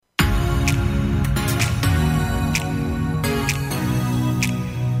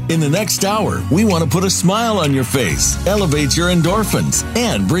In the next hour, we want to put a smile on your face, elevate your endorphins,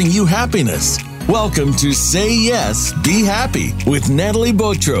 and bring you happiness. Welcome to Say Yes, Be Happy with Natalie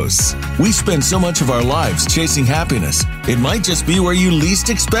Botros. We spend so much of our lives chasing happiness, it might just be where you least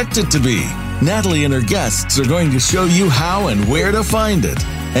expect it to be. Natalie and her guests are going to show you how and where to find it.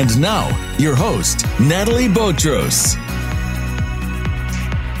 And now, your host, Natalie Botros.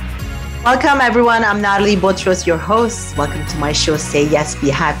 Welcome, everyone. I'm Natalie Botros, your host. Welcome to my show, Say Yes, Be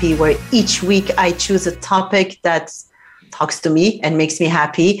Happy, where each week I choose a topic that talks to me and makes me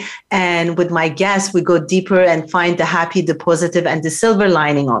happy. And with my guests, we go deeper and find the happy, the positive, and the silver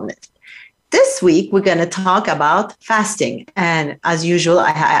lining on it. This week, we're going to talk about fasting. And as usual,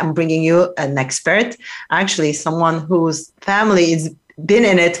 I'm bringing you an expert, actually someone whose family has been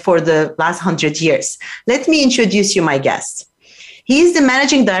in it for the last 100 years. Let me introduce you my guest. He is the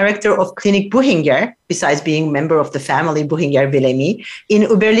managing director of Clinic Buchinger, besides being a member of the family Buchinger-Wilhelmi, in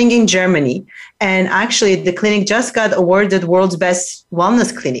Überlingen, Germany. And actually, the clinic just got awarded World's Best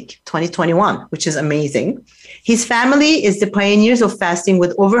Wellness Clinic 2021, which is amazing. His family is the pioneers of fasting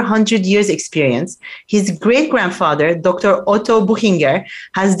with over 100 years experience. His great-grandfather, Dr. Otto Buchinger,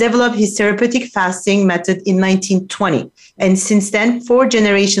 has developed his therapeutic fasting method in 1920. And since then, 4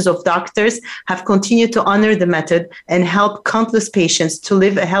 generations of doctors have continued to honor the method and help countless patients to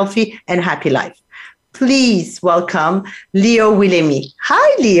live a healthy and happy life. Please welcome Leo Wilhelmi.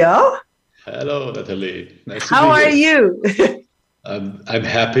 Hi, Leo. Hello, Natalie. Nice to be here. How are you? I'm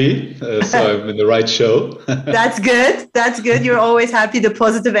happy, so I'm in the right show. That's good. That's good. You're always happy, the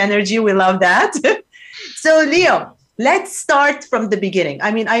positive energy. We love that. So, Leo, let's start from the beginning.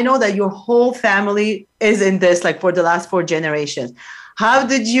 I mean, I know that your whole family is in this, like for the last 4 generations. How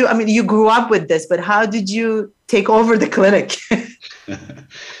did you, I mean, you grew up with this, but how did you take over the clinic?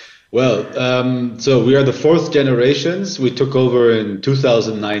 Well, so we are the 4th generations. We took over in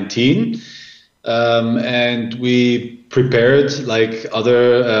 2019, and we prepared like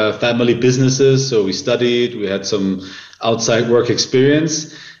other family businesses. So we studied, we had some outside work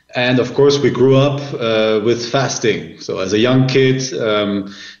experience. And of course, we grew up with fasting. So as a young kid,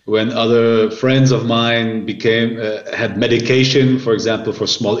 when other friends of mine had medication, for example, for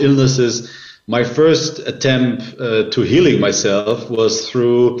small illnesses, my first attempt to healing myself was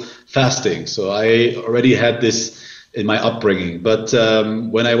through fasting. So I already had this in my upbringing. But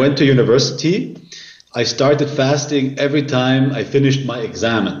when I went to university, I started fasting every time I finished my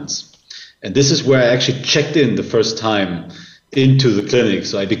examens. And this is where I actually checked in the first time into the clinic.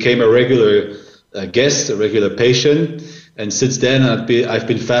 So I became a regular guest, a regular patient. And since then, I've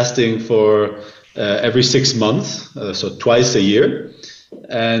been fasting for every 6 months, so twice a year.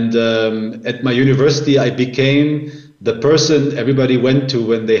 And at my university, I became the person everybody went to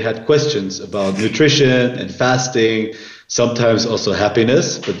when they had questions about nutrition and fasting, sometimes also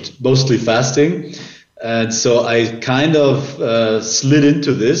happiness, but mostly fasting. And so I kind of slid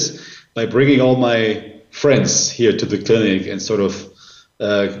into this by bringing all my friends here to the clinic and sort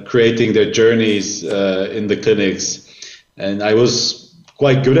of creating their journeys in the clinics. And I was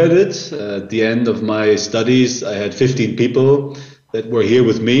quite good at it. At the end of my studies, I had 15 people that were here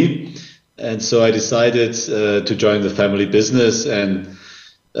with me. And so I decided to join the family business and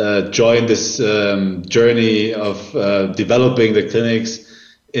join this journey of developing the clinics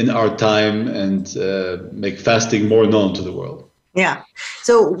in our time and make fasting more known to the world. Yeah.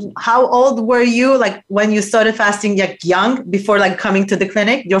 So how old were you, like when you started fasting, like young, before like coming to the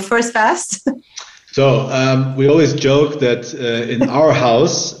clinic, your first fast? So we always joke that in our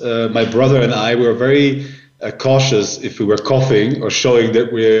house, my brother and I were very cautious if we were coughing or showing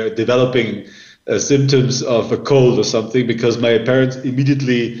that we're developing symptoms of a cold or something, because my parents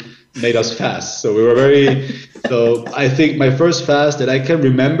immediately made us fast. So we were so I think my first fast that I can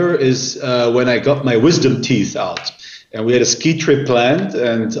remember is when I got my wisdom teeth out. And we had a ski trip planned,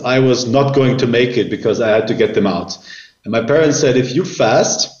 and I was not going to make it because I had to get them out. And my parents said, if you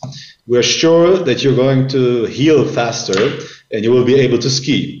fast, we're sure that you're going to heal faster and you will be able to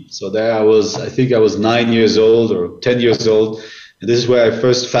ski. So there I was, I think I was 9 years old or 10 years old. And this is where I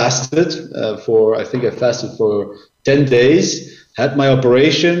first fasted I fasted for 10 days, had my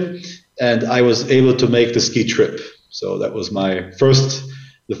operation, and I was able to make the ski trip. So that was the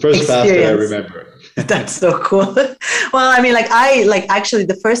first fast that I remember. That's so cool. Well, I mean, actually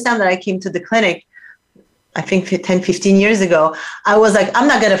the first time that I came to the clinic, I think 10, 15 years ago, I was like, I'm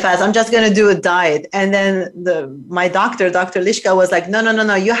not going to fast. I'm just going to do a diet. And then my doctor, Dr. Lishka, was like,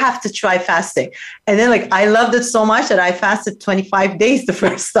 no, you have to try fasting. And then I loved it so much that I fasted 25 days the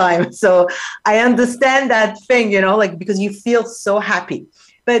first time. So I understand that thing, because you feel so happy.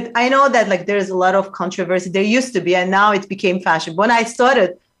 But I know that there's a lot of controversy. There used to be, and now it became fashion. When I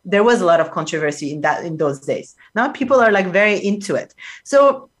started, there was a lot of controversy in those days. Now people are like very into it.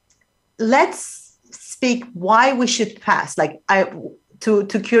 So let's speak why we should fast. Like to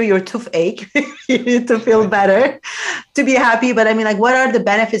cure your toothache, to feel better, to be happy. But I mean, like, what are the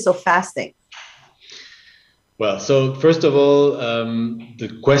benefits of fasting? Well, so first of all,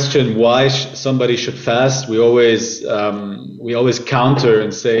 the question why somebody should fast, we always counter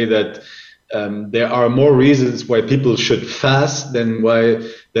and say that there are more reasons why people should fast than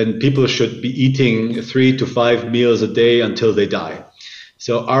people should be eating 3 to 5 meals a day until they die.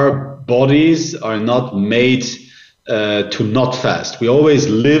 So our bodies are not made to not fast. We always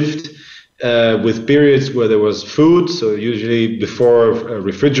lived with periods where there was food, so usually before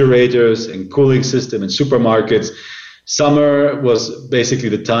refrigerators and cooling system and supermarkets. Summer was basically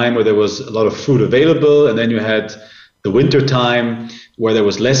the time where there was a lot of food available, and then you had the winter time where there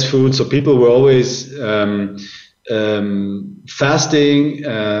was less food. So people were always fasting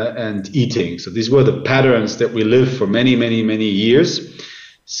and eating. So these were the patterns that we lived for many, many, many years.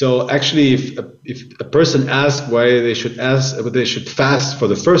 So actually, if a person asks why they should fast for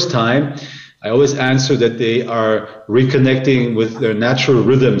the first time, I always answer that they are reconnecting with their natural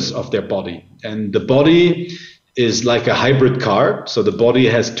rhythms of their body. And the body is like a hybrid car. So the body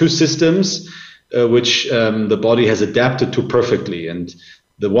has two systems which the body has adapted to perfectly. And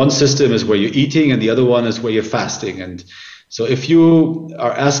the one system is where you're eating and the other one is where you're fasting. And so if you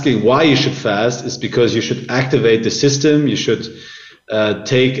are asking why you should fast, it's because you should activate the system. You should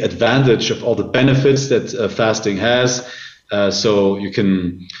take advantage of all the benefits that fasting has. So you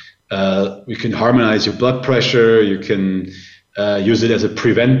can harmonize your blood pressure. You can use it as a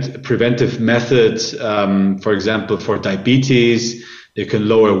preventive method. For example, for diabetes, you can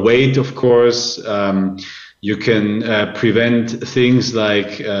lower weight, of course. You can prevent things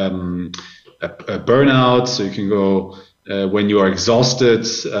like a burnout. So you can go when you are exhausted.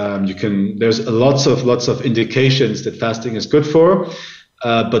 There's lots of indications that fasting is good for.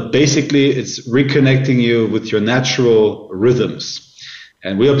 But basically, it's reconnecting you with your natural rhythms.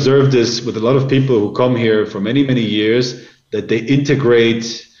 And we observe this with a lot of people who come here for many, many years, that they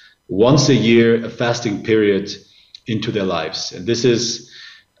integrate once a year a fasting period into their lives. And this is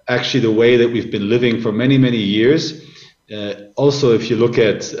actually the way that we've been living for many, many years. Also, if you look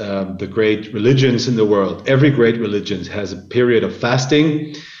at the great religions in the world, every great religion has a period of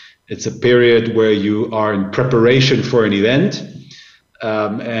fasting. It's a period where you are in preparation for an event,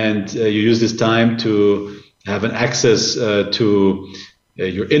 and you use this time to have an access to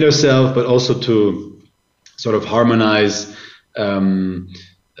your inner self, but also to sort of harmonize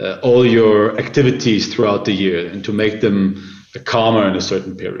all your activities throughout the year and to make them calmer in a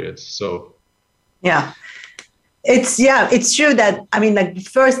certain period. So, yeah. It's true that, I mean, like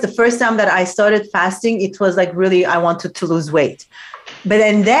the first time that I started fasting, it was like really, I wanted to lose weight. But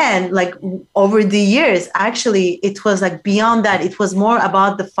then like over the years, actually, it was like beyond that. It was more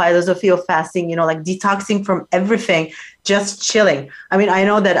about the philosophy of fasting, like detoxing from everything, just chilling. I mean, I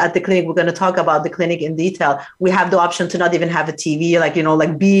know that at the clinic, we're going to talk about the clinic in detail. We have the option to not even have a TV,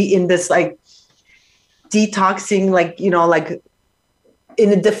 like be in this like detoxing, like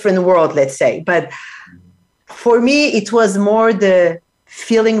in a different world, let's say. But for me, it was more the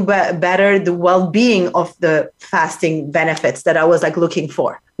feeling better, the well-being of the fasting benefits that I was like looking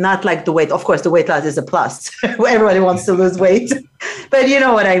for, not like the weight. Of course, the weight loss is a plus. Everybody wants to lose weight, but you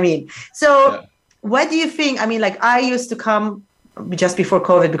know what I mean. So what do you think? I mean, like I used to come just before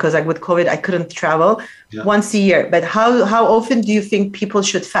COVID because like with COVID, I couldn't travel once a year. But how often do you think people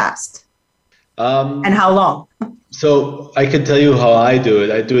should fast? And how long? So I can tell you how I do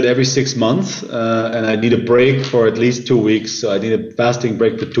it. I do it every 6 months, and I need a break for at least 2 weeks. So I need a fasting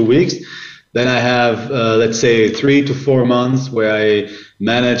break for 2 weeks. Then I have, let's say, 3 to 4 months where I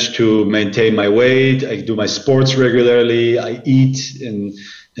manage to maintain my weight. I do my sports regularly. I eat in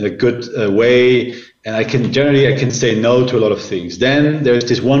a good way, and I can say no to a lot of things. Then there's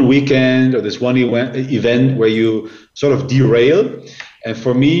this one weekend or this one event where you sort of derail. And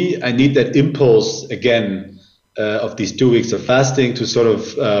for me, I need that impulse again of these 2 weeks of fasting to sort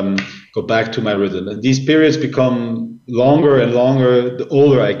of go back to my rhythm. And these periods become longer and longer the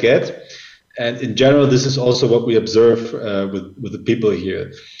older I get. And in general, this is also what we observe with the people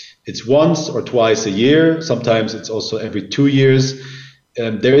here. It's once or twice a year. Sometimes it's also every 2 years.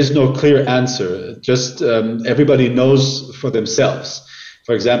 There is no clear answer. Just everybody knows for themselves.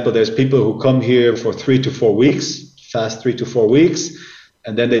 For example, there's people who come here for 3 to 4 weeks, fast 3 to 4 weeks,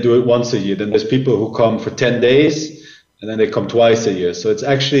 and then they do it once a year. Then there's people who come for 10 days, and then they come twice a year. So it's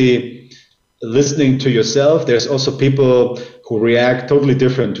actually listening to yourself. There's also people who react totally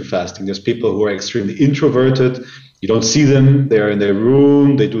different to fasting. There's people who are extremely introverted You don't see them. They're in their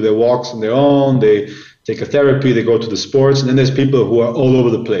room. They do their walks on their own. They take a therapy. They go to the sports. And then there's people who are all over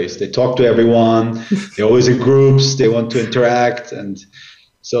the place. They talk to everyone. They're always in groups. They want to interact. And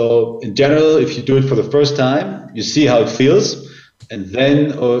so in general, if you do it for the first time, you see how it feels. And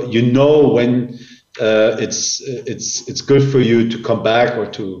then you know when it's good for you to come back, or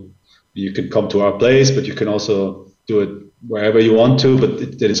you can come to our place, but you can also do it wherever you want to.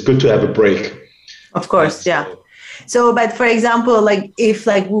 But it's good to have a break. Of course, yeah. So, but for example, like if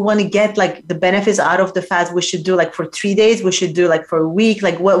like we want to get like the benefits out of the fast, we should do like for 3 days. We should do like for a week.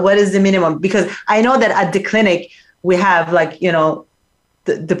 Like what is the minimum? Because I know that at the clinic we have like, you know,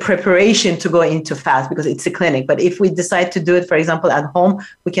 the preparation to go into fast because it's a clinic. But if we decide to do it, for example, at home,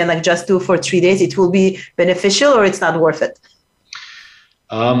 we can like just do for 3 days. It will be beneficial, or it's not worth it.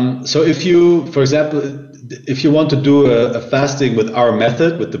 So if you, for example, if you want to do a fasting with our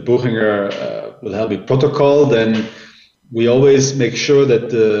method, with the Buchinger Wilhelmi protocol, then we always make sure that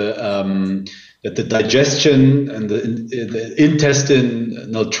the digestion and the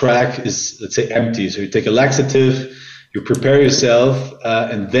intestinal tract is, let's say, empty. So you take a laxative, you prepare yourself,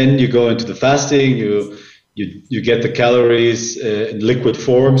 and then you go into the fasting. You get the calories in liquid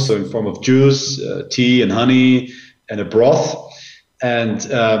form, so in form of juice, tea and honey, and a broth. And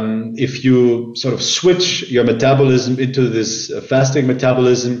if you sort of switch your metabolism into this fasting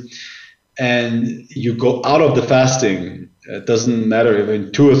metabolism, and you go out of the fasting, it doesn't matter if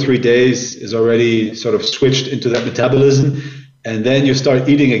in 2 or 3 days is already sort of switched into that metabolism. And then you start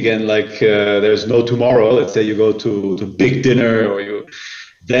eating again like there's no tomorrow. Let's say you go to big dinner, or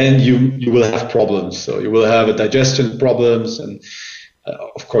then you will have problems. So you will have digestion problems, and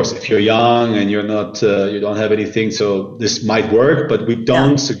of course, if you're young and you're not, you don't have anything, so this might work. But we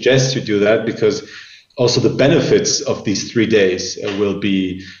don't suggest you do that, because also the benefits of these 3 days will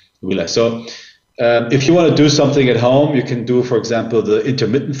be less. So if you want to do something at home, you can do, for example, the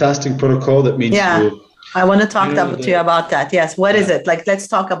intermittent fasting protocol. That means I want to talk to you about that. Yes. What is it? Like, let's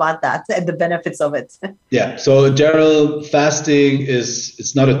talk about that and the benefits of it. Yeah. So in general, fasting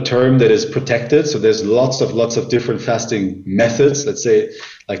it's not a term that is protected. So there's lots of different fasting methods, let's say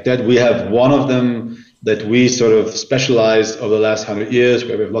like that. We have one of them that we sort of specialized over the last 100 years,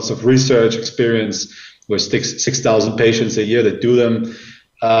 where we have lots of research experience with 6,000 patients a year that do them.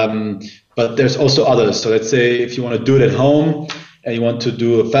 But there's also others. So let's say if you want to do it at home, and you want to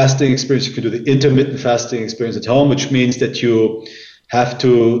do a fasting experience, you can do the intermittent fasting experience at home, which means that you have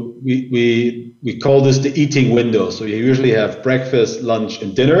to, we call this the eating window. So you usually have breakfast, lunch,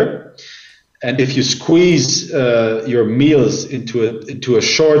 and dinner. And if you squeeze your meals into a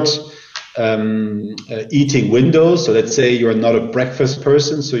short eating window, so let's say you're not a breakfast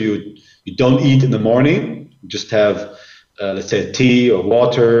person, so you don't eat in the morning, you just have, let's say, a tea or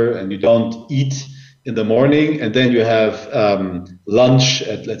water, and you don't eat in the morning, and then you have lunch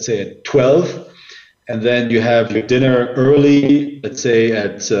at, let's say, at 12, and then you have your dinner early, let's say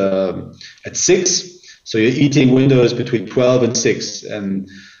at 6. So your eating window is between 12 and 6, and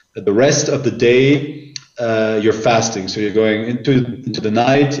the rest of the day you're fasting. So you're going into the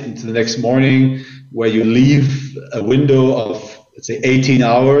night, into the next morning, where you leave a window of, let's say, 18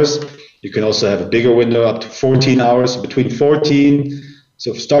 hours. You can also have a bigger window up to 14 hours, so between 14.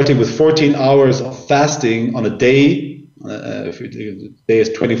 So starting with 14 hours of fasting on a day, if the day is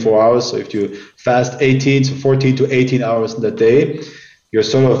 24 hours, so if you fast 18, so 14 to 18 hours in that day, you're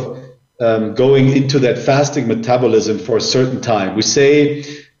sort of going into that fasting metabolism for a certain time. We say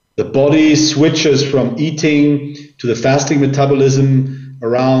the body switches from eating to the fasting metabolism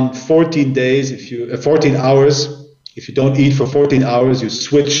around 14 days. 14 hours. If you don't eat for 14 hours, you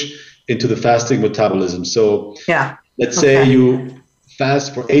switch into the fasting metabolism. So let's say you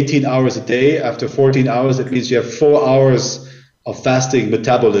fast for 18 hours a day. After 14 hours, that means you have 4 hours of fasting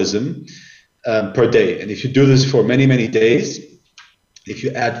metabolism per day. And if you do this for many, many days, if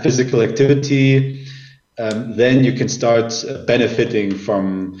you add physical activity, then you can start benefiting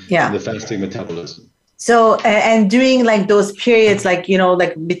from the fasting metabolism. So, and during like those periods, like, you know,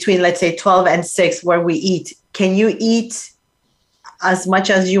 like between, let's say 12 and 6 where we eat, can you eat as much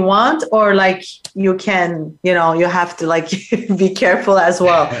as you want, or like you can, you know, you have to like be careful as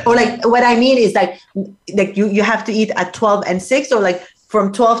well? Or like, what I mean is like you have to eat at 12 and 6, or like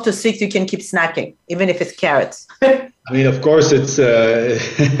from 12 to 6, you can keep snacking, even if it's carrots. I mean, of course, it's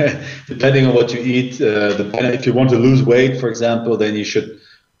depending on what you eat. If you want to lose weight, for example, then you should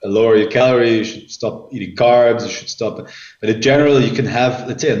lower your calories, you should stop eating carbs, you should stop. But in general, you can have,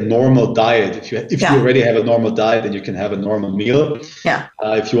 let's say, a normal diet. If you already have a normal diet, then you can have a normal meal.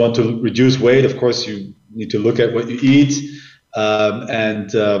 If you want to reduce weight, of course, you need to look at what you eat.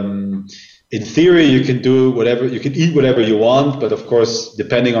 in theory, you can do whatever, you can eat whatever you want, but of course,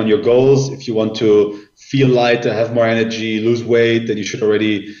 depending on your goals, if you want to feel lighter, have more energy, lose weight, then you should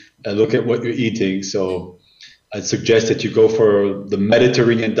already look at what you're eating. So I'd suggest that you go for the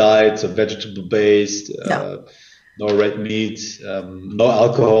Mediterranean diet, so vegetable-based, no red meat, no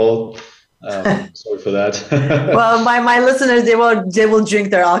alcohol. Sorry for that. Well, my listeners, they will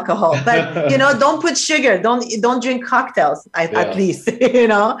drink their alcohol, but don't put sugar. Don't drink cocktails. At least,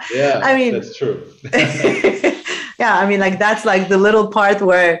 Yeah, I mean, that's true. Yeah, I mean, like that's like the little part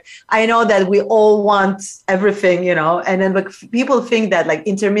where I know that we all want everything, and then like people think that like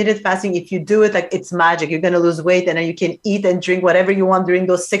intermittent fasting, if you do it, like it's magic, you're going to lose weight and then you can eat and drink whatever you want during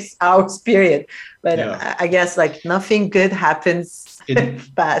those 6 hours period. But I guess like nothing good happens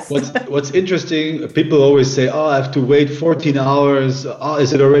fast. What's interesting, people always say, I have to wait 14 hours.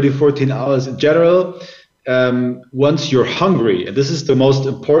 Is it already 14 hours? In general, once you're hungry, and this is the most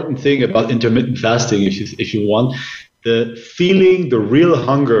important thing about intermittent fasting, if you want, the real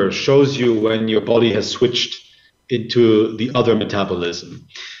hunger shows you when your body has switched into the other metabolism.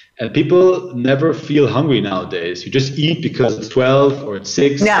 And people never feel hungry nowadays. You just eat because it's 12 or it's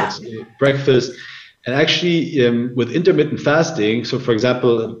 6, or it's breakfast. And actually, with intermittent fasting, so for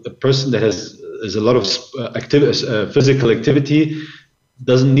example, a person that has a lot of physical activity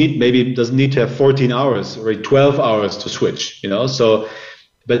doesn't need to have 14 hours or 12 hours to switch, So,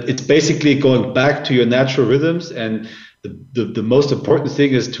 but it's basically going back to your natural rhythms. And the most important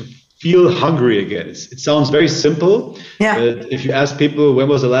thing is to feel hungry again. It sounds very simple. Yeah. But if you ask people, when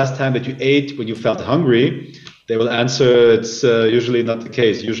was the last time that you ate when you felt hungry, they will answer it's usually not the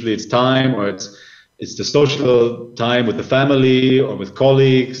case. Usually it's time, or it's the social time with the family or with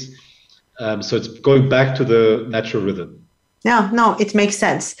colleagues. So it's going back to the natural rhythm. Yeah, no, it makes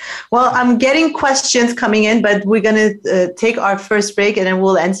sense. Well, I'm getting questions coming in, but we're going to take our first break and then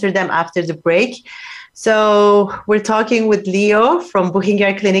we'll answer them after the break. So we're talking with Leo from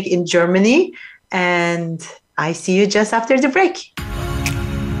Buchinger Clinic in Germany, and I see you just after the break.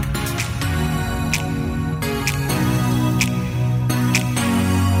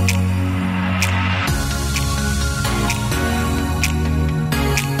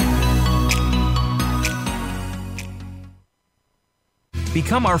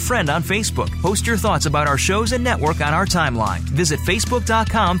 Become our friend on Facebook. Post your thoughts about our shows and network on our timeline. Visit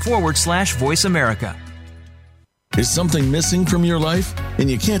facebook.com/Voice America. Is something missing from your life and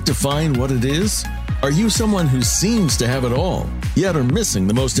you can't define what it is? Are you someone who seems to have it all, yet are missing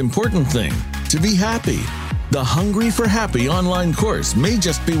the most important thing, to be happy? The Hungry for Happy online course may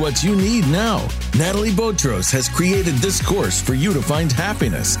just be what you need now. Natalie Botros has created this course for you to find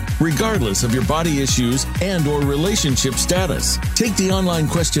happiness, regardless of your body issues and or relationship status. Take the online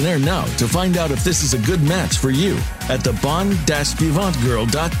questionnaire now to find out if this is a good match for you at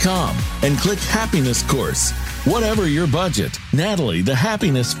thebon-vivantgirl.com and click Happiness Course. Whatever your budget, Natalie, the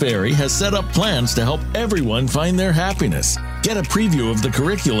Happiness Fairy, has set up plans to help everyone find their happiness. Get a preview of the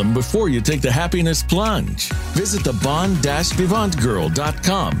curriculum before you take the happiness plunge. Visit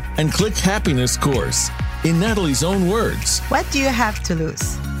thebon-vivantgirl.com and click Happiness Course. In Natalie's own words, what do you have to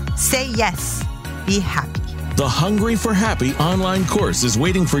lose? Say yes. Be happy. The Hungry for Happy online course is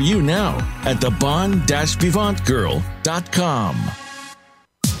waiting for you now at thebon-vivantgirl.com.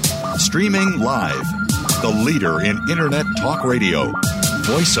 Streaming live. The leader in Internet talk radio.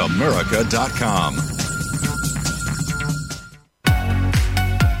 VoiceAmerica.com.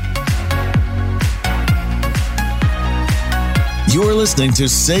 You're listening to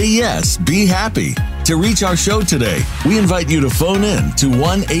Say Yes, Be Happy. To reach our show today, we invite you to phone in to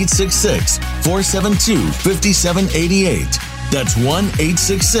 1-866-472-5788. That's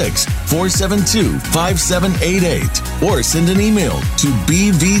 1-866-472-5788. Or send an email to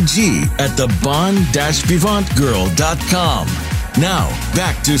bvg@thebon-vivantgirl.com. Now,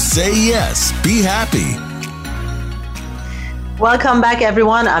 back to Say Yes, Be Happy. Welcome back,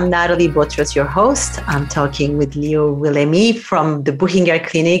 everyone. I'm Natalie Botros, your host. I'm talking with Leo Willemie from the Buchinger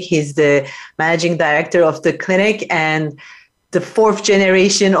Clinic. He's the managing director of the clinic and the fourth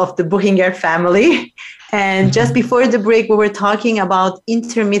generation of the Buchinger family. And just before the break, we were talking about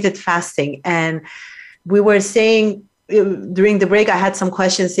intermittent fasting. And we were saying during the break, I had some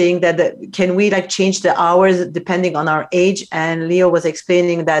questions saying that can we change the hours depending on our age? And Leo was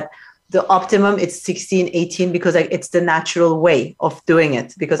explaining that the optimum it's 16, 18 because it's the natural way of doing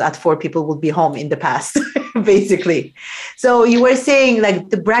it, because at 4 people would be home in the past, basically. So you were saying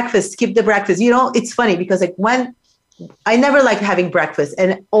the breakfast, skip the breakfast. It's funny because when I never liked having breakfast,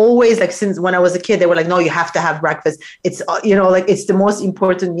 and always since when I was a kid, they were no, you have to have breakfast. It's, it's the most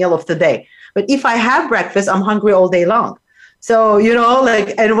important meal of the day. But if I have breakfast, I'm hungry all day long. So,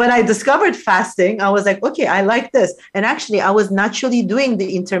 and when I discovered fasting, I was like, okay, I like this. And actually, I was naturally doing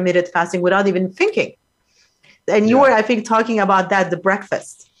the intermittent fasting without even thinking. And you were, I think, talking about that, the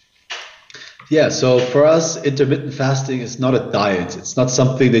breakfast. Yeah, so for us, intermittent fasting is not a diet. It's not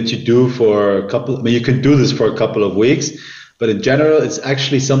something that you do for a couple. I mean, you can do this for a couple of weeks, but in general, it's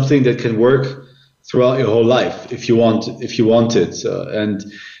actually something that can work throughout your whole life if you want it. And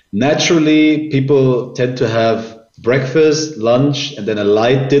naturally, people tend to have breakfast, lunch, and then a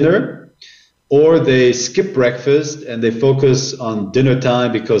light dinner, or they skip breakfast and they focus on dinner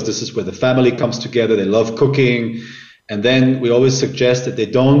time because this is where the family comes together. They love cooking. And then we always suggest that they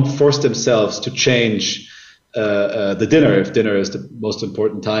don't force themselves to change the dinner if dinner is the most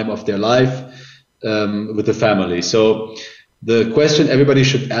important time of their life with the family. So the question everybody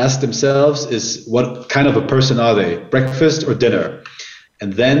should ask themselves is, what kind of a person are they, breakfast or dinner?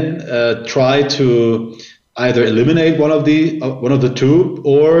 And then try to either eliminate one of the two,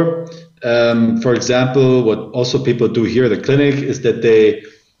 or for example, what also people do here at the clinic is that they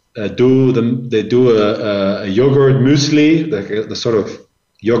do a yogurt muesli, the sort of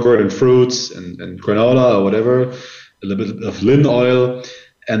yogurt and fruits and granola or whatever, a little bit of linseed oil,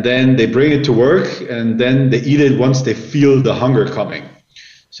 and then they bring it to work and then they eat it once they feel the hunger coming.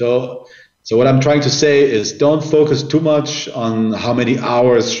 So what I'm trying to say is, don't focus too much on how many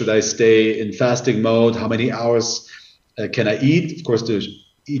hours should I stay in fasting mode, how many hours can I eat. Of course, the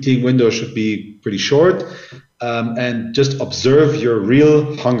eating window should be pretty short, and just observe your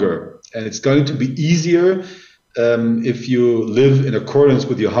real hunger. And it's going to be easier if you live in accordance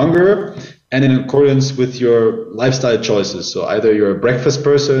with your hunger and in accordance with your lifestyle choices. So either you're a breakfast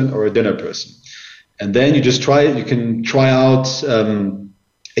person or a dinner person. And then you can try out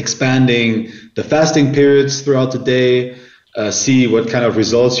expanding the fasting periods throughout the day, see what kind of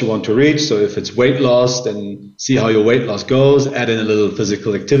results you want to reach. So if it's weight loss, then see how your weight loss goes, add in a little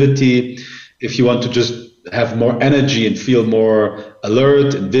physical activity. If you want to just have more energy and feel more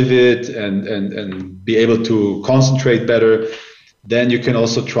alert and vivid and be able to concentrate better, then you can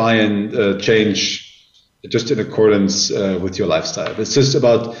also try and change just in accordance with your lifestyle. It's just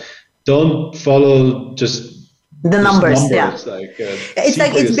about, don't follow just the numbers. Yeah.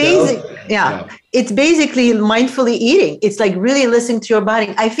 It's basic. Yeah. It's basically mindfully eating. It's like really listening to your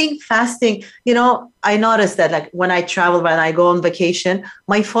body. I think fasting, I noticed that like when I travel, when I go on vacation,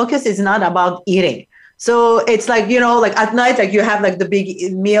 my focus is not about eating. So it's like, like at night, like you have like the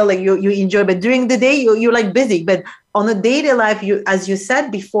big meal, like you enjoy, but during the day, you're like busy. But on a daily life, as you said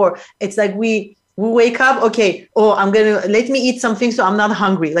before, it's like we wake up, okay, let me eat something so I'm not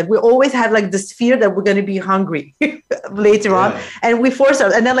hungry. Like we always have like this fear that we're going to be hungry later on. And we force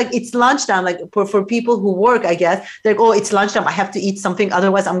ourselves. And then like it's lunchtime, like for people who work, I guess, they're like, oh, it's lunchtime, I have to eat something,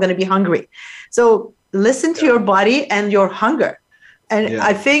 otherwise I'm going to be hungry. So listen to your body and your hunger. And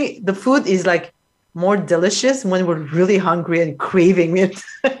I think the food is like more delicious when we're really hungry and craving it.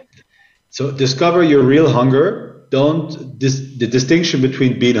 So discover your real hunger. The distinction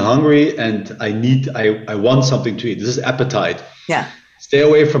between being hungry and I want something to eat. This is appetite. Yeah. Stay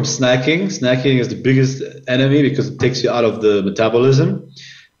away from snacking. Snacking is the biggest enemy because it takes you out of the metabolism.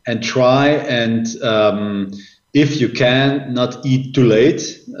 And try and, if you can, not eat too late.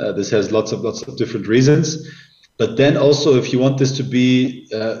 This has lots of different reasons. But then also, if you want this to be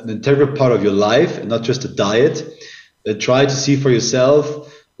an integral part of your life and not just a diet, then try to see for yourself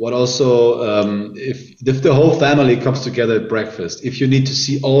what also, if the whole family comes together at breakfast, if you need to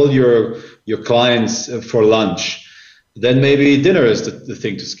see all your clients for lunch, then maybe dinner is the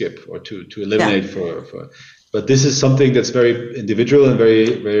thing to skip or to eliminate for. But this is something that's very individual and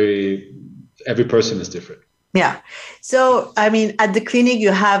very, very, every person is different. Yeah. So, I mean, at the clinic,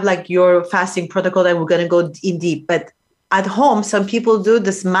 you have like your fasting protocol and we're going to go in deep. But at home, some people do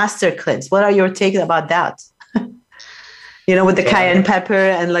this master cleanse. What are your takes about that? With the cayenne pepper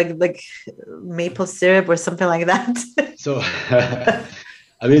and like maple syrup or something like that. So,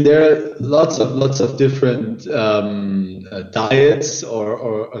 I mean, there are lots of different diets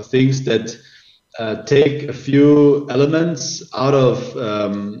or things that take a few elements out of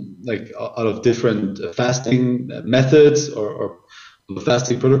different fasting methods or the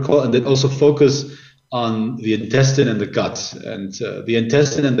fasting protocol, and then also focus on the intestine and the gut. And the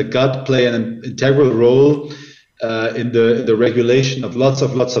intestine and the gut play an integral role in the regulation of lots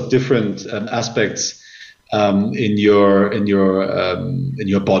of different aspects in your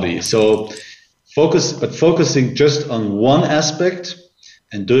body. So focusing just on one aspect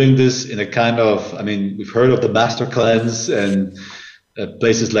and doing this in a kind of, I mean, we've heard of the master cleanse and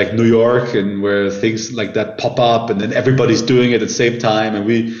places like New York, and where things like that pop up, and then everybody's doing it at the same time, and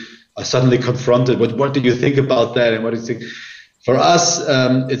we are suddenly confronted. What do you think about that? And what do you think? For us,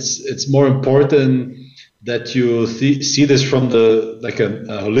 it's more important that you see this from a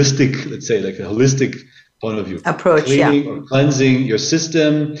holistic, let's say, like a holistic point of view. Approach, cleaning or cleansing your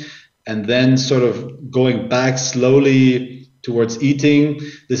system, and then sort of going back slowly towards eating.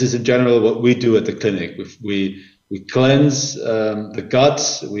 This is in general what we do at the clinic. We cleanse the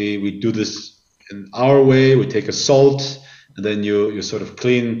gut. We do this in our way. We take a salt, and then you sort of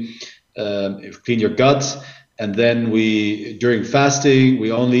clean your gut. And then during fasting,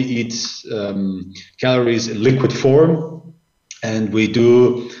 we only eat calories in liquid form, and we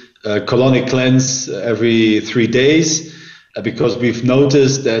do a colonic cleanse every 3 days because we've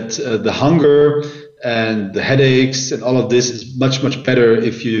noticed that the hunger and the headaches and all of this is much, much better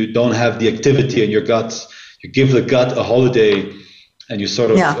if you don't have the activity in your gut. You give the gut a holiday, and you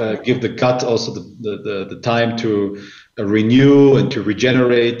sort of give the gut also the time to renew and to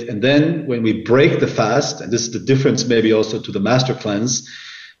regenerate. And then when we break the fast, and this is the difference maybe also to the master cleanse,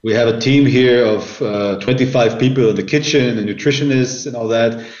 we have a team here of 25 people in the kitchen and nutritionists and all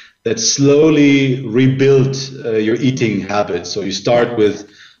that slowly rebuild your eating habits. So you start with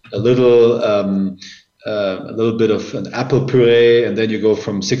a little bit of an apple puree, and then you go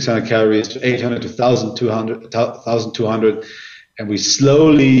from 600 calories to 800 to 1,200. And we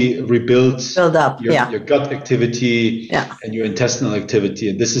slowly build up your gut activity and your intestinal activity.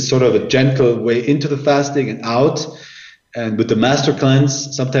 And this is sort of a gentle way into the fasting and out. And with the master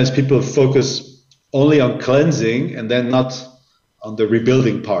cleanse, sometimes people focus only on cleansing and then not on the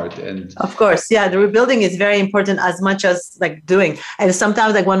rebuilding part. And of course, the rebuilding is very important as much as like doing. And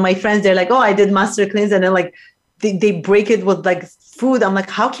sometimes like when my friends, they're like, oh, I did master cleanse, and then like they break it with like food. I'm like,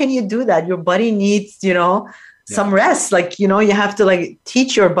 how can you do that? Your body needs, some rest. Like, you have to like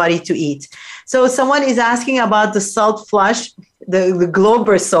teach your body to eat. So someone is asking about the salt flush, the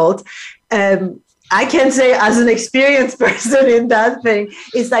Glober salt. I can say as an experienced person in that thing,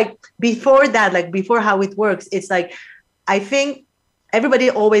 it's like before that, like before how it works, it's like, I think everybody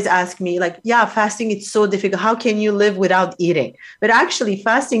always asks me like, fasting, it's so difficult. How can you live without eating? But actually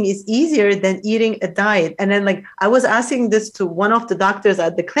fasting is easier than eating a diet. And then like, I was asking this to one of the doctors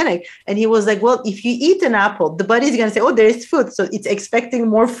at the clinic, and he was like, well, if you eat an apple, the body is going to say, oh, there is food. So it's expecting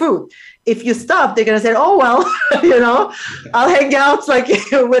more food. If you stop, they're going to say, oh, well, I'll hang out like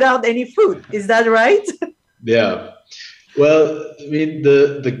without any food. Is that right? Yeah. Well, I mean,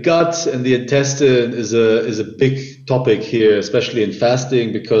 the gut and the intestine is a big topic here, especially in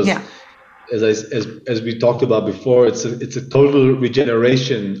fasting, because as we talked about before, it's a total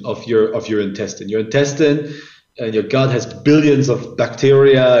regeneration of your intestine. Your intestine and your gut has billions of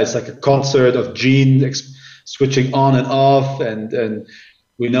bacteria. It's like a concert of genes switching on and off, and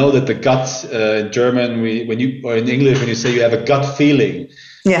we know that the gut in German, or in English, when you say you have a gut feeling.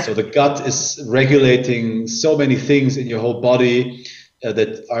 Yeah. So the gut is regulating so many things in your whole body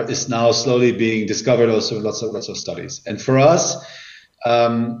that is now slowly being discovered also in lots of studies. And for us,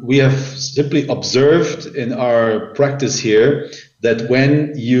 we have simply observed in our practice here that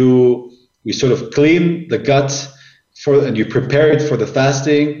when we sort of clean the gut and you prepare it for the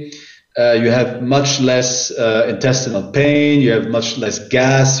fasting, you have much less intestinal pain, you have much less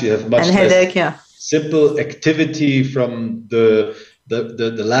gas, you have much less headache, simple activity from the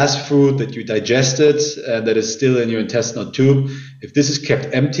last food that you digested that is still in your intestinal tube. If this is kept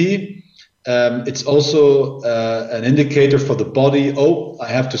empty, it's also an indicator for the body, I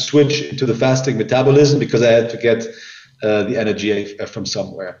have to switch into the fasting metabolism because I had to get the energy from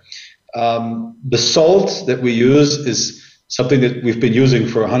somewhere. The salt that we use is something that we've been using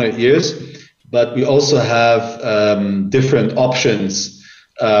for 100 years, but we also have different options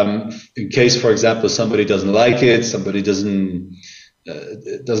in case, for example, somebody doesn't like it, somebody doesn't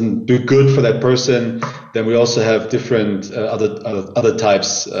do good for that person. Then we also have different other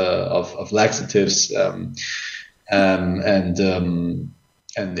types of laxatives, but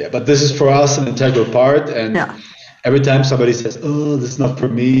this is for us an integral part. And every time somebody says, "Oh, this is not for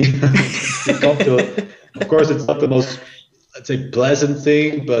me," of course, it's not the most, let's say, pleasant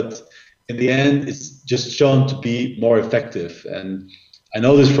thing, but in the end, it's just shown to be more effective. And I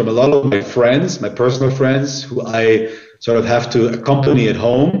know this from a lot of my friends, my personal friends, who I sort of have to accompany at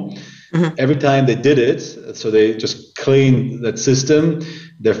home. Mm-hmm. Every time they did it, so they just cleaned that system,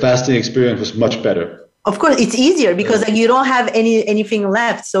 their fasting experience was much better. Of course, it's easier because like, you don't have anything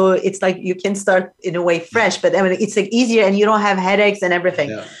left. So it's like you can start in a way fresh, but I mean, it's like easier and you don't have headaches and everything.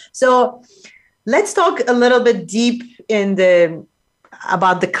 Yeah. So let's talk a little bit deep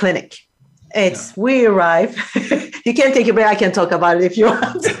about the clinic. We arrive. You can take a break. I can talk about it if you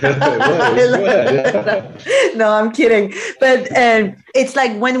want. No, I'm kidding. But it's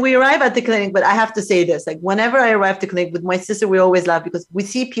like when we arrive at the clinic, but I have to say this, like whenever I arrive at the clinic with my sister, we always laugh because we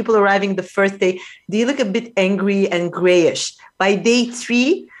see people arriving the first day. They look a bit angry and grayish. By day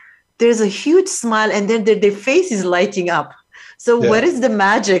 3, there's a huge smile and then their face is lighting up. So what is the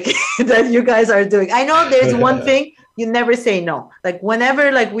magic that you guys are doing? I know there's one thing. You never say no. Like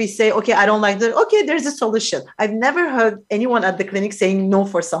whenever we say, okay, I don't like that. Okay, there's a solution. I've never heard anyone at the clinic saying no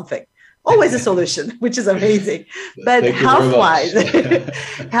for something. Always a solution, which is amazing. But health-wise,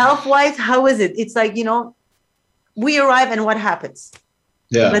 how is it? It's like, we arrive and what happens?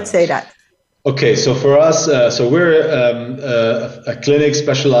 Yeah. Let's say that. Okay, so for us, we're a clinic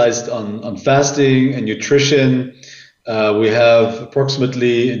specialized on fasting and nutrition. We have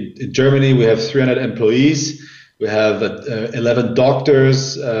approximately, in Germany, we have 300 employees. We have 11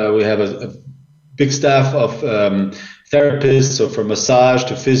 doctors. We have a big staff of therapists, so from massage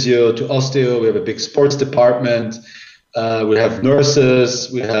to physio to osteo. We have a big sports department. We have nurses.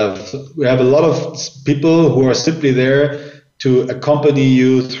 We have a lot of people who are simply there to accompany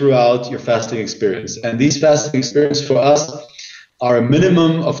you throughout your fasting experience. And these fasting experiences for us are a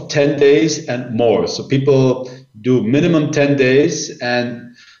minimum of 10 days and more. So people do minimum 10 days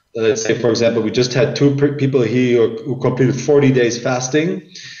and let's say, for example, we just had 2 people here who completed 40 days fasting.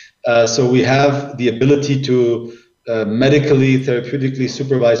 So we have the ability to medically, therapeutically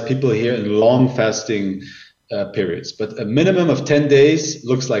supervise people here in long fasting periods. But a minimum of 10 days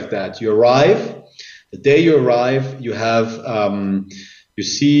looks like that. You arrive. The day you arrive, you have you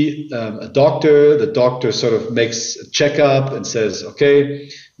see a doctor. The doctor sort of makes a checkup and says, okay,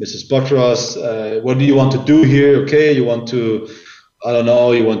 Mrs. Botros, what do you want to do here? Okay, you want to... I don't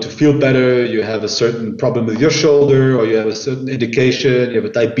know, you want to feel better, you have a certain problem with your shoulder, or you have a certain indication, you have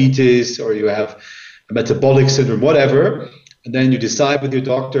a diabetes, or you have a metabolic syndrome, whatever. And then you decide with your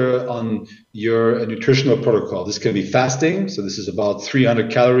doctor on your nutritional protocol. This can be fasting, so this is about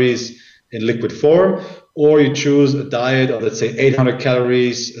 300 calories in liquid form, or you choose a diet of, let's say, 800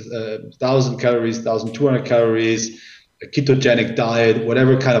 calories, 1,000 calories, 1,200 calories, a ketogenic diet,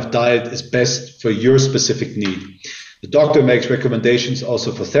 whatever kind of diet is best for your specific need. The doctor makes recommendations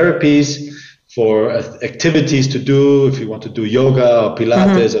also for therapies, for activities to do, if you want to do yoga or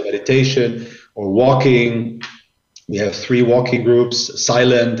Pilates or meditation or walking. We have 3 walking groups,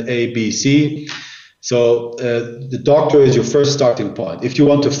 silent, A, B, C. So the doctor is your first starting point. If you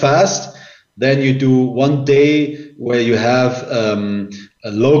want to fast, then you do 1 day where you have a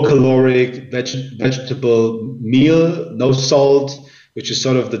low-caloric vegetable meal, no salt, which is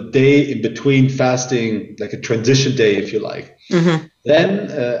sort of the day in between fasting, like a transition day, if you like. Then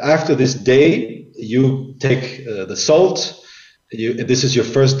after this day, you take the salt. This is your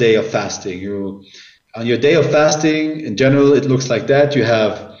first day of fasting. On your day of fasting, in general, it looks like that. You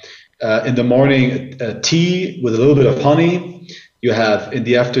have in the morning tea with a little bit of honey. You have in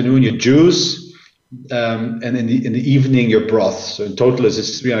the afternoon your juice, and in the evening your broth. So in total, this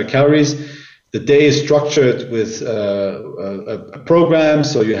is 300 calories. The day is structured with a program.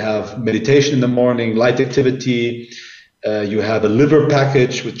 So you have meditation in the morning, light activity. You have a liver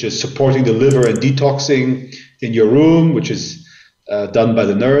package, which is supporting the liver and detoxing in your room, which is done by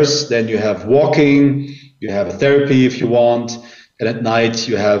the nurse. Then you have walking. You have a therapy if you want. And at night,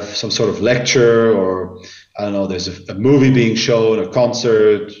 you have some sort of lecture or, I don't know, there's a movie being shown, a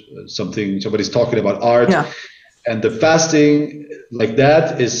concert, somebody's talking about art. Yeah. And the fasting like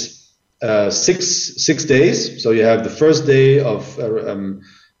that is 6 days. So you have the first day of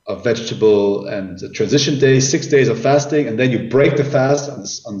vegetable and the transition day, 6 days of fasting, and then you break the fast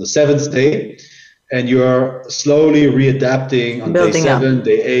on the 7th day, and you're slowly readapting on day 7,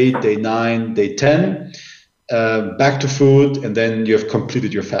 day 8, day 9, day 10, back to food, and then you have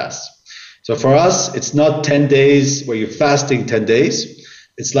completed your fast. So for us, it's not 10 days where you're fasting 10 days.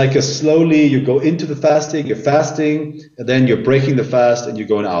 It's like slowly you go into the fasting, you're fasting, and then you're breaking the fast and you're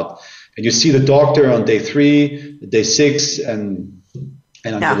going out. And you see the doctor on day 3, day 6, and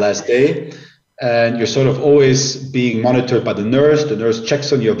on the last day. And you're sort of always being monitored by the nurse. The nurse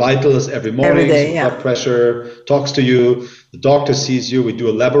checks on your vitals every morning, blood pressure, talks to you. The doctor sees you. We do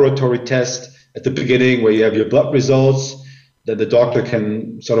a laboratory test at the beginning where you have your blood results. Then the doctor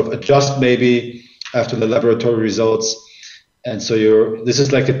can sort of adjust maybe after the laboratory results. And so this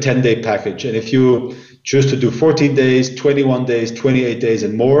is like a 10-day package. And if you choose to do 14 days, 21 days, 28 days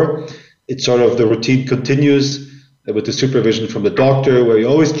and more, it's sort of the routine continues with the supervision from the doctor, where you're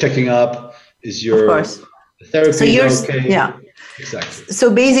always checking up. Is your therapy okay? Yeah. Exactly.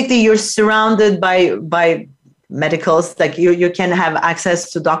 So basically you're surrounded by medicals, like you can have access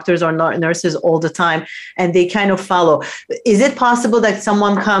to doctors or nurses all the time, and they kind of follow. Is it possible that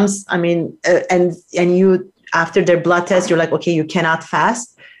someone comes, and you, after their blood test, you're like, okay, you cannot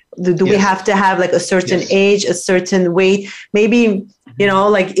fast? Do we have to have like a certain age, a certain weight? Maybe,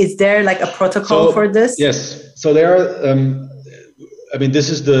 like, is there like a protocol for this? Yes. So there are, this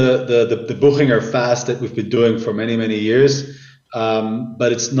is the Buchinger fast that we've been doing for many, many years.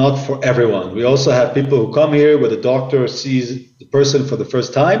 But it's not for everyone. We also have people who come here where the doctor sees the person for the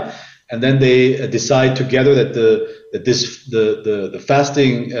first time, and then they decide together that the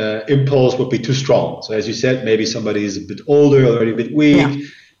fasting impulse would be too strong. So as you said, maybe somebody is a bit older, already a bit weak. Yeah.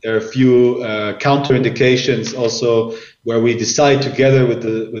 There are a few counterindications also where we decide together with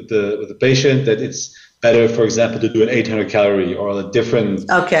the patient that it's better, for example, to do an 800 calorie or a different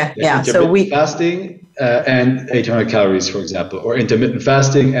So we fasting and 800 calories, for example, or intermittent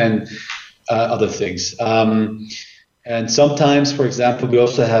fasting and other things. And sometimes, for example, we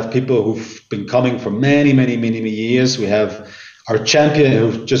also have people who've been coming for many, many, many, many years. We have our champion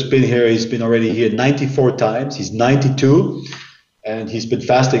who's just been here. He's been already here 94 times. He's 92, and he's been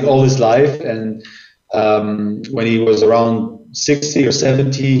fasting all his life. And when he was around 60 or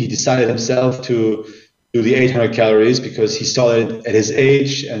 70, he decided himself to do the 800 calories because he saw it at his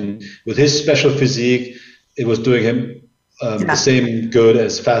age and with his special physique, it was doing him the same good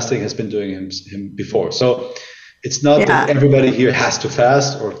as fasting has been doing him before. So it's not that everybody here has to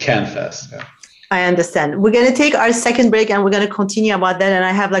fast or can fast. Yeah. I understand. We're going to take our second break and we're going to continue about that. And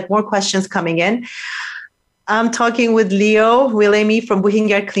I have like more questions coming in. I'm talking with Leo Willemy from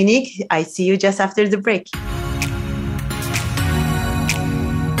Buchinger Clinic. I see you just after the break.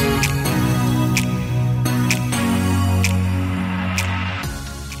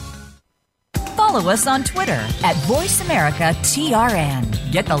 Follow us on Twitter at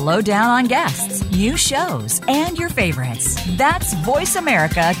VoiceAmericaTRN. Get the lowdown on guests, new shows, and your favorites. That's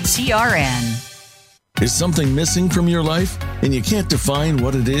VoiceAmericaTRN. Is something missing from your life and you can't define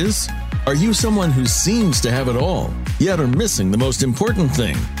what it is? Are you someone who seems to have it all, yet are missing the most important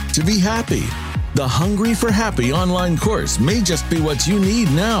thing, to be happy? The Hungry for Happy online course may just be what you need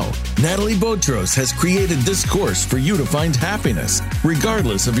now. Natalie Botros has created this course for you to find happiness,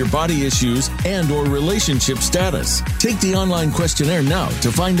 regardless of your body issues and or relationship status. Take the online questionnaire now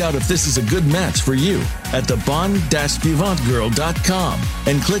to find out if this is a good match for you at thebon-vivantgirl.com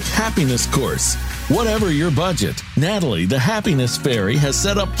and click Happiness Course. Whatever your budget, Natalie, the Happiness Fairy, has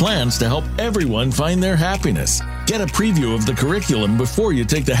set up plans to help everyone find their happiness. Get a preview of the curriculum before you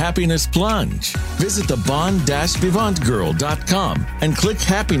take the happiness plunge. Visit thebon-vivantgirl.com and click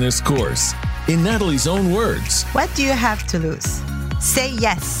Happiness Course. In Natalie's own words, what do you have to lose? Say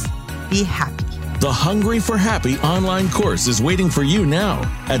yes. Be happy. The Hungry for Happy online course is waiting for you now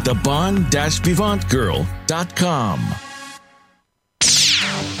at thebon-vivantgirl.com.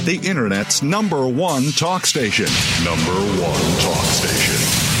 The Internet's #1 talk station. #1 talk station.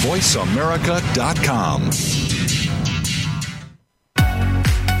 VoiceAmerica.com.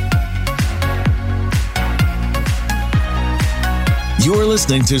 You're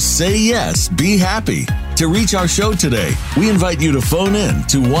listening to Say Yes, Be Happy. To reach our show today, we invite you to phone in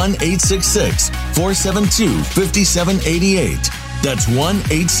to 1-866-472-5788. That's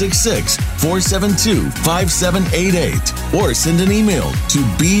 1-866-472-5788. Or send an email to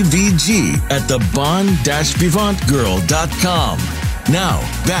bvg@thebon-vivantgirl.com. Now,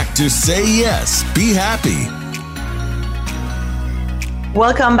 back to Say Yes, Be Happy.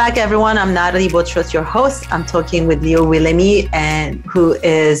 Welcome back, everyone. I'm Natalie Botros, your host. I'm talking with Leo Willemy, who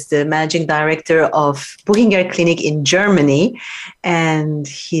is the managing director of Buchinger Clinic in Germany. And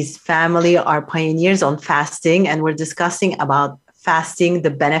his family are pioneers on fasting. And we're discussing about fasting,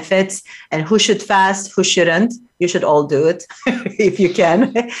 the benefits, and who should fast, who shouldn't. You should all do it if you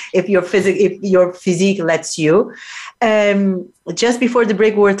can, if your physique lets you. Just before the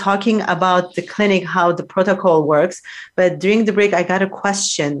break, we were talking about the clinic, how the protocol works. But during the break, I got a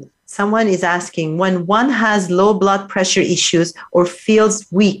question. Someone is asking, when one has low blood pressure issues or feels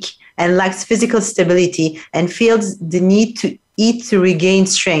weak and lacks physical stability and feels the need to eat to regain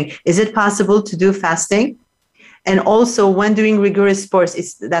strength, is it possible to do fasting? And also, when doing rigorous sports,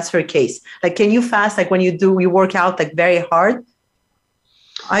 that's her case. Like, can you fast? Like when you work out like very hard?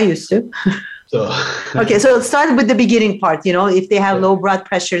 I used to. Okay, so let's start with the beginning part. If they have low blood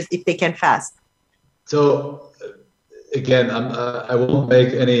pressures, if they can fast. So again, I won't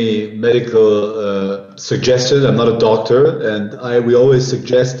make any medical suggestions. I'm not a doctor, and we always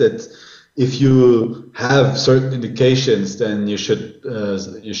suggest that if you have certain indications, then you should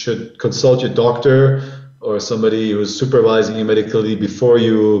consult your doctor or somebody who's supervising you medically before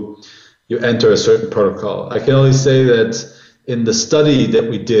you you enter a certain protocol. I can only say that in the study that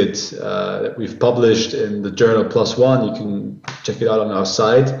we did, that we've published in the journal PLOS ONE, you can check it out on our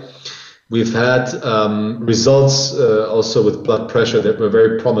site. We've had results also with blood pressure that were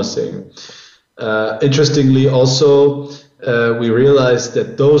very promising. Interestingly, also, we realized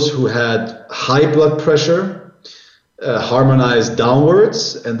that those who had high blood pressure harmonized downwards,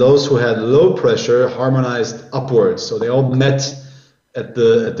 and those who had low pressure harmonized upwards. So they all met at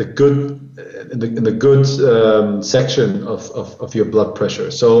the good in the good section of your blood pressure.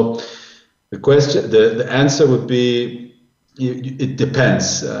 So the answer would be, it depends.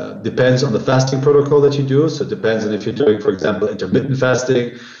 Depends on the fasting protocol that you do. So it depends on if you're doing, for example, intermittent fasting,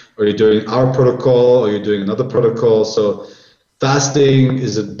 or you're doing our protocol, or you're doing another protocol. So fasting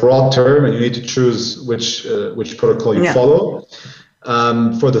is a broad term, and you need to choose which protocol you follow.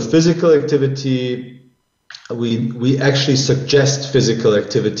 For the physical activity, we actually suggest physical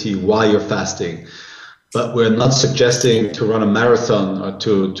activity while you're fasting, but we're not suggesting to run a marathon or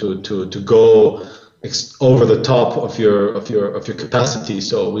to go over the top of your capacity.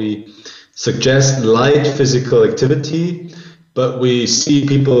 So we suggest light physical activity, but we see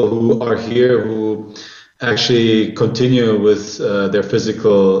people who are here who actually continue with their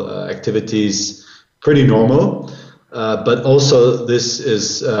physical activities pretty normal. But also this is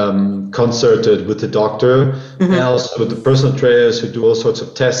concerted with the doctor, and also with the personal trainers who do all sorts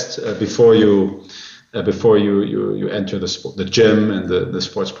of tests before you enter the gym and the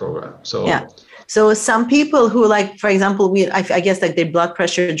sports program. So yeah. So some people who, like, for example, I guess like their blood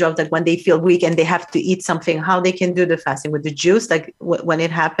pressure drops, like when they feel weak and they have to eat something, how they can do the fasting with the juice, like when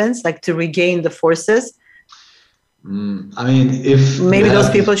it happens, like to regain the forces. I mean, if maybe those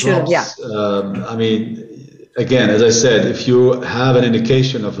people should, I mean, again, as I said, if you have an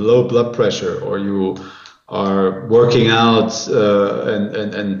indication of low blood pressure, or you are working out,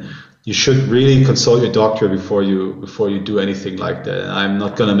 and you should really consult your doctor before you do anything like that. And I'm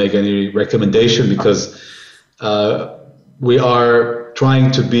not going to make any recommendation, because we are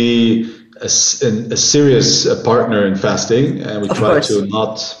trying to be a serious partner in fasting, and we try to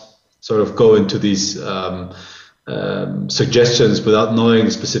not sort of go into these suggestions without knowing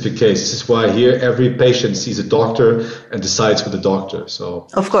the specific case. This is why here every patient sees a doctor and decides with the doctor. So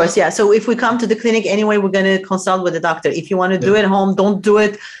of course, yeah. So if we come to the clinic anyway, we're going to consult with the doctor. If you want to do it at home, don't do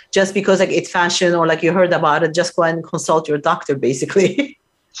it just because like it's fashion or like you heard about it. Just go and consult your doctor, basically.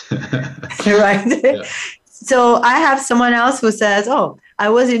 Right. Yeah. So I have someone else who says, "Oh, I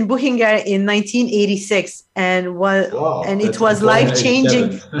was in Buchinger in 1986, and it was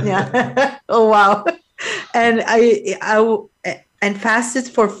life-changing." Yeah. Oh wow. And I fasted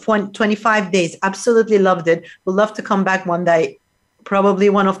for 25 days. Absolutely loved it. Would love to come back one day. Probably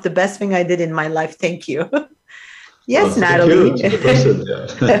one of the best thing I did in my life. Thank you. Yes, Natalie.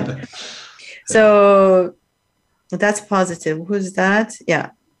 So that's positive. Who's that?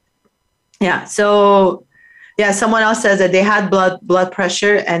 Yeah. Yeah. So yeah, someone else says that they had blood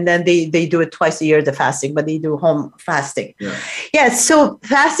pressure, and then they do it twice a year, the fasting, but they do home fasting. Yeah. So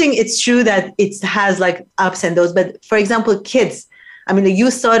fasting, it's true that it has like ups and downs. But for example, kids, I mean,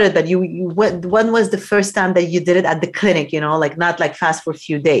 you started, but when was the first time that you did it at the clinic? Like not like fast for a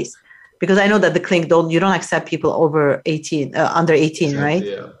few days, because I know that the clinic you don't accept people over 18, under 18, right?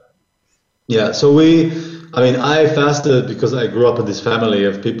 Yeah. Yeah. So I fasted because I grew up in this family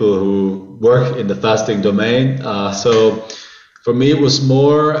of people who work in the fasting domain. So for me, it was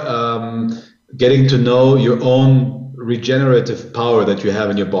more getting to know your own regenerative power that you have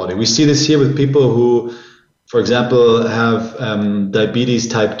in your body. We see this here with people who, for example, have diabetes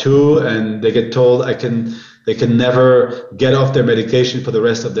type 2, and they get told they can never get off their medication for the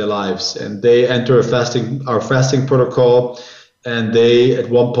rest of their lives. And they enter our fasting protocol, and they, at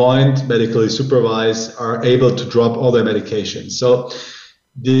one point, medically supervised, are able to drop all their medications. So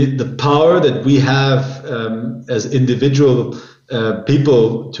the power that we have as individual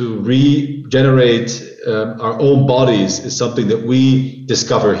people to regenerate our own bodies is something that we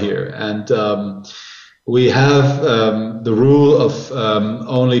discover here. And we have the rule of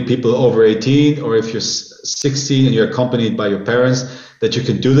only people over 18, or if you're 16 and you're accompanied by your parents, that you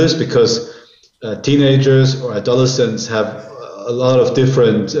can do this, because teenagers or adolescents have a lot of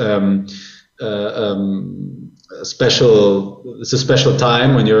different it's a special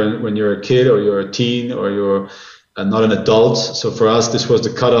time when you're a kid, or you're a teen, or you're not an adult. So for us, this was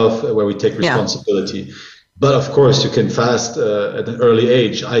the cutoff where we take responsibility. Yeah. But of course, you can fast at an early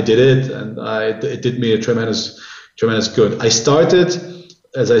age. I did it, and it did me a tremendous good. I started,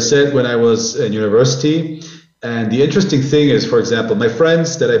 as I said, when I was in university. And the interesting thing is, for example, my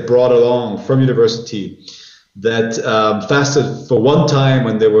friends that I brought along from university, that fasted for one time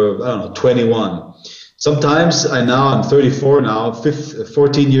when they were, 21. Sometimes I'm 34 now,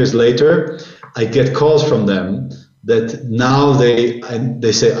 14 years later, I get calls from them that now they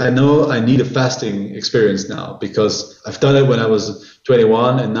say, I know I need a fasting experience now because I've done it when I was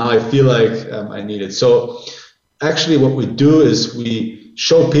 21 and now I feel like I need it. So actually what we do is we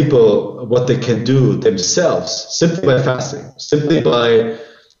show people what they can do themselves simply by fasting, simply by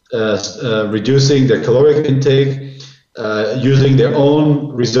reducing their caloric intake, using their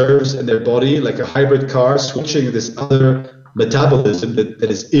own reserves in their body, like a hybrid car, switching this other metabolism that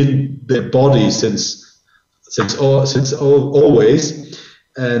is in their body since always,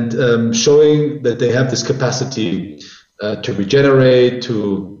 and showing that they have this capacity to regenerate,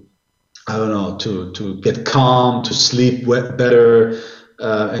 to get calm, to sleep better,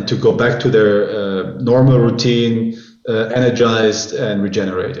 and to go back to their normal routine, energized and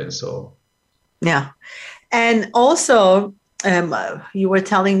regenerated. So, yeah, and also you were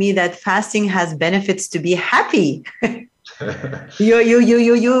telling me that fasting has benefits to be happy.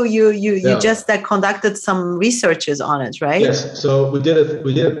 You just conducted some researches on it, right? Yes. So we did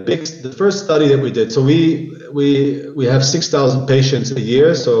the first study that we did. So we have 6,000 patients a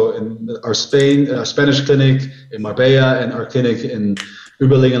year. So in our Spanish clinic in Marbella and our clinic in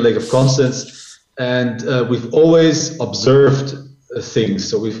Überlingen, Lake of Constance, and we've always observed things.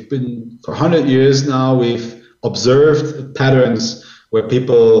 So we've been for 100 years now. We've observed patterns where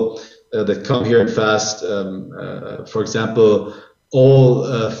people that come here and fast, for example,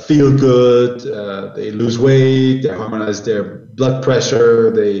 all feel good, they lose weight, they harmonize their blood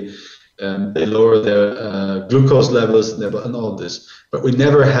pressure, they lower their glucose levels, and all this. But we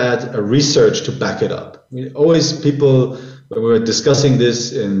never had a research to back it up. People, when we were discussing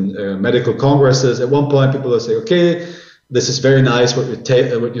this in medical congresses, at one point people would say, okay, this is very nice what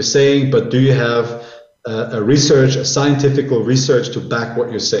you're saying, but do you have a scientific research to back what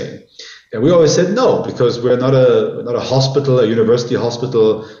you're saying? And we always said no, because we're not a hospital, a university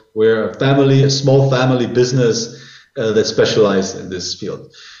hospital. We're a small family business that specialized in this field.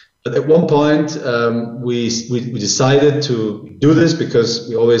 But at one point, we decided to do this because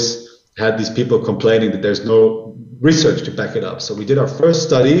we always had these people complaining that there's no research to back it up. So we did our first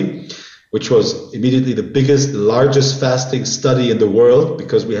study, which was immediately the largest fasting study in the world,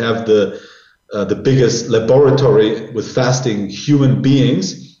 because we have the biggest laboratory with fasting human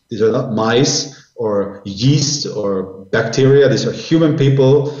beings. These are not mice or yeast or bacteria. These are human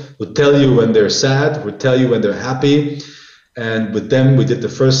people who tell you when they're sad, who tell you when they're happy. And with them, we did the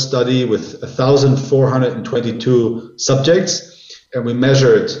first study with 1,422 subjects. And we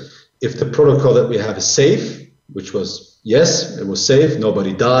measured if the protocol that we have is safe, which was, yes, it was safe.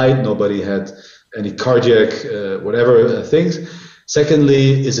 Nobody died. Nobody had any cardiac, things.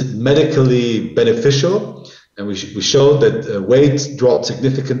 Secondly, is it medically beneficial? And we showed that weight dropped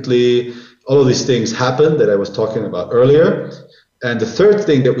significantly. All of these things happened that I was talking about earlier. And the third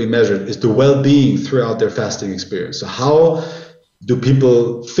thing that we measured is the well-being throughout their fasting experience. So how do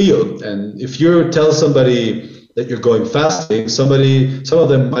people feel? And if you tell somebody that you're going fasting, some of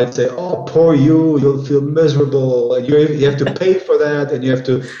them might say, oh, poor you'll feel miserable. And you have to pay for that. And you have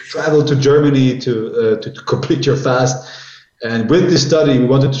to travel to Germany to complete your fast. And with this study, we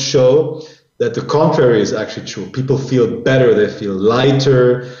wanted to show that the contrary is actually true. People feel better, they feel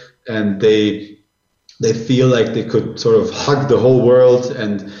lighter, and they feel like they could sort of hug the whole world.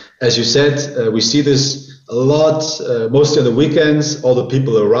 And as you said, we see this a lot, mostly on the weekends. All the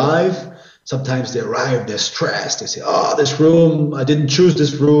people arrive. Sometimes they arrive, they're stressed. They say, oh, this room, I didn't choose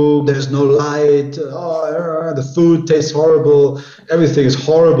this room. There's no light. Oh, the food tastes horrible. Everything is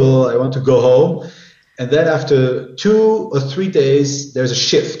horrible. I want to go home. And then after 2 or 3 days, there's a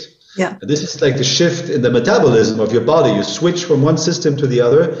shift. Yeah. This is like the shift in the metabolism of your body. You switch from one system to the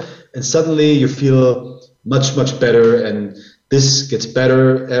other, and suddenly you feel much, much better. And this gets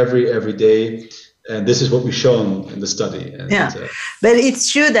better every day. And this is what we've shown in the study. And, but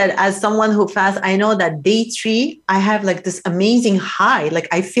it's true that as someone who fasts, I know that day 3, I have like this amazing high. Like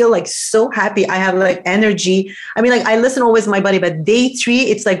I feel like so happy. I have like energy. I mean, like I listen always to my body, but day 3,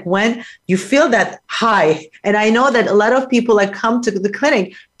 it's like when you feel that high. And I know that a lot of people like come to the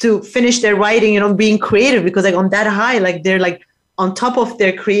clinic to finish their writing, being creative, because like on that high, like they're like on top of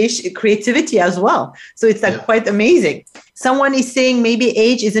their creativity as well. So it's like quite amazing. Someone is saying maybe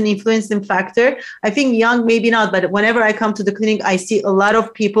age is an influencing factor. I think young, maybe not, but whenever I come to the clinic, I see a lot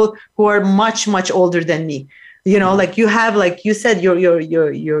of people who are much, much older than me. Like you have, like you said, your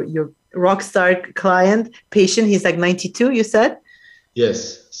rock star client patient, he's like 92, you said?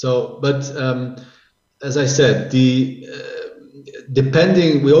 Yes. So, but as I said, we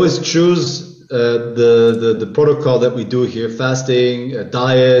always choose the protocol that we do here, fasting,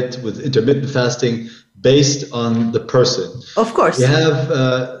 diet with intermittent fasting, based on the person. Of course. We have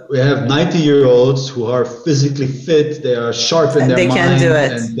 90-year-olds who are physically fit. They are sharp in their mind. They can do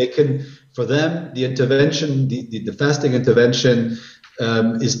it. And they can, for them, the intervention, the fasting intervention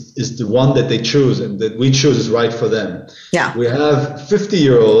is the one that they choose and that we choose is right for them. Yeah. We have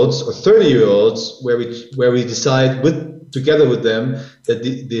 50-year-olds or 30-year-olds where we decide together with them that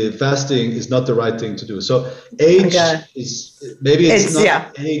the fasting is not the right thing to do. So age is maybe it's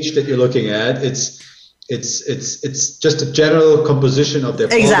not age that you're looking at. It's just a general composition of their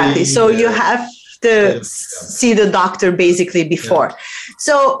body. Exactly. So you have to see the doctor basically before. Yeah.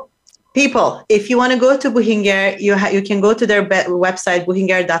 So people, if you want to go to Buchinger, you can go to their website,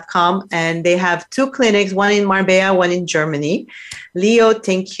 buchinger.com, and they have 2 clinics, one in Marbella, one in Germany. Leo,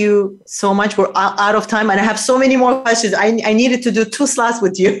 thank you so much. We're out of time, and I have so many more questions. I needed to do 2 slots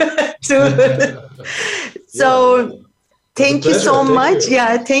with you. Thank you so much.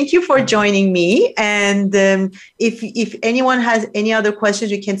 Yeah, thank you for joining me. And if anyone has any other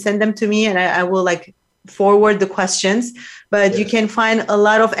questions, you can send them to me, and I will forward the questions. But you can find a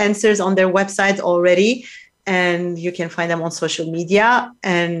lot of answers on their website already, and you can find them on social media.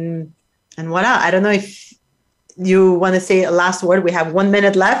 And voila. I don't know if you want to say a last word. We have 1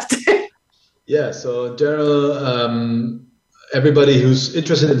 minute left. Yeah. So in general, everybody who's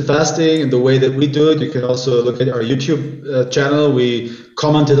interested in fasting and the way that we do it, you can also look at our YouTube channel. We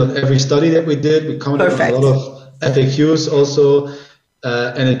commented on every study that we did. We commented on a lot of FAQs also.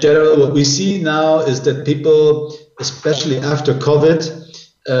 And in general, what we see now is that people, especially after COVID,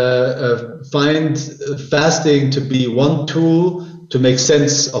 find fasting to be one tool to make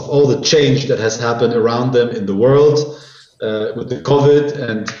sense of all the change that has happened around them in the world with the COVID.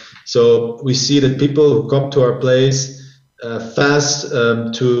 And so we see that people who come to our place fast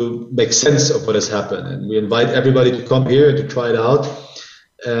to make sense of what has happened. And we invite everybody to come here and to try it out.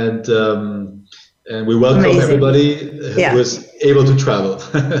 And we welcome everybody who is able to travel.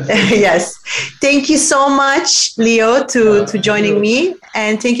 Yes. Thank you so much, Leo, to joining me.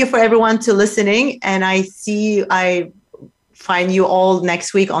 And thank you for everyone to listening. And I find you all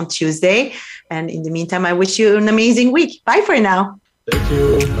next week on Tuesday. And in the meantime, I wish you an amazing week. Bye for now. Thank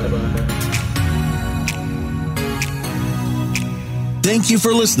you. Bye-bye. Thank you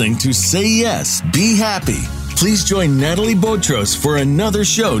for listening to Say Yes, Be Happy. Please join Natalie Botros for another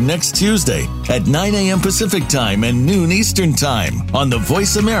show next Tuesday at 9 a.m. Pacific Time and noon Eastern Time on the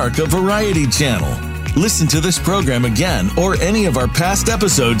Voice America Variety Channel. Listen to this program again or any of our past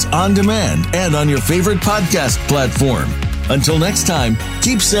episodes on demand and on your favorite podcast platform. Until next time,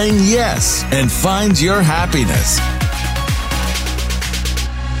 keep saying yes and find your happiness.